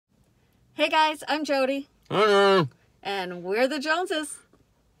Hey guys, I'm Jody. Hello. And we're the Joneses.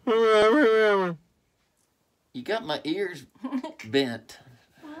 You got my ears bent.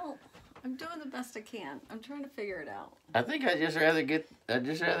 Well, I'm doing the best I can. I'm trying to figure it out. I think I'd just rather get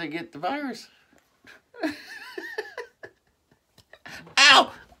the virus.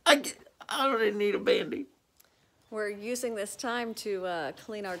 Ow! I don't need a Band-Aid. We're using this time to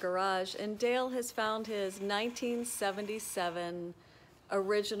clean our garage, and Dale has found his 1977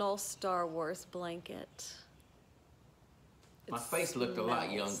 original Star Wars blanket. My face looked a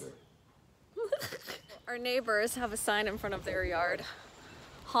lot younger. Our neighbors have a sign in front of their yard.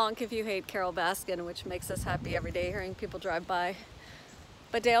 Honk if you hate Carol Baskin, which makes us happy every day hearing people drive by.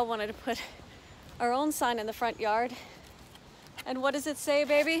 But Dale wanted to put our own sign in the front yard. And what does it say,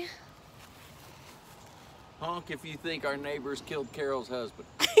 baby? Honk if you think our neighbors killed Carol's husband.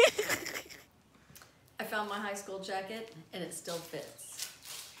 I found my high school jacket, and it still fits.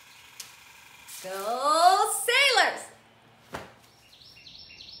 Go Sailors!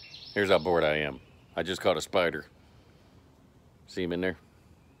 Here's how bored I am. I just caught a spider. See him in there?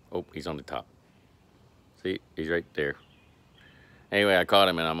 Oh, he's on the top. See, he's right there. Anyway, I caught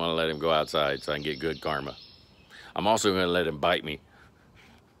him, and I'm gonna let him go outside so I can get good karma. I'm also gonna let him bite me,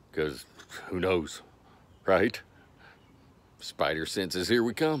 because who knows, right? Spider senses, here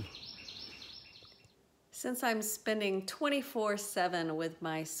we come. Since I'm spending 24/7 with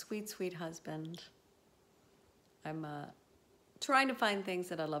my sweet, sweet husband, I'm trying to find things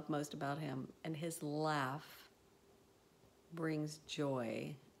that I love most about him, and his laugh brings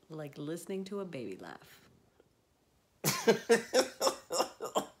joy, like listening to a baby laugh.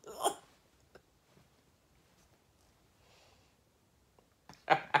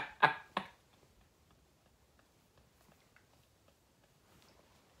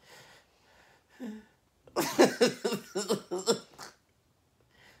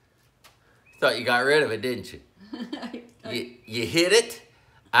 Thought you got rid of it, didn't you? You hit it.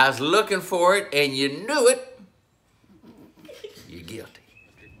 I was looking for it, and you knew it. You're guilty.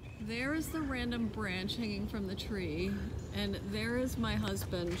 There is the random branch hanging from the tree, and there is my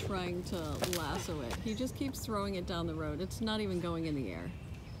husband trying to lasso it. He just keeps throwing it down the road. It's not even going in the air.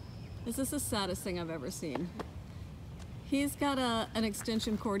 This is the saddest thing I've ever seen. He's got an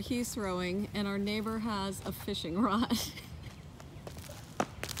extension cord he's throwing, and our neighbor has a fishing rod.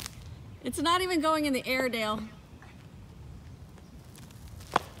 It's not even going in the air, Dale.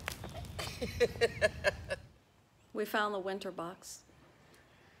 We found the winter box.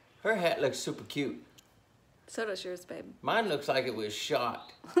 Her hat looks super cute. So does yours, babe. Mine looks like it was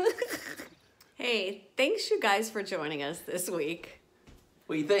shot. Hey, thanks you guys for joining us this week.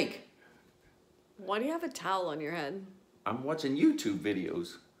 What do you think? Why do you have a towel on your head? I'm watching YouTube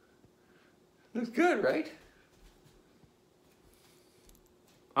videos. Looks good, right?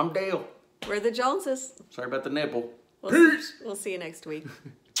 I'm Dale. We're the Joneses. Sorry about the nipple. Peace. We'll see you next week.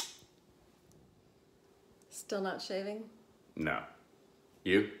 Still not shaving? No.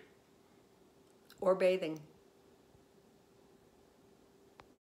 You? Or bathing?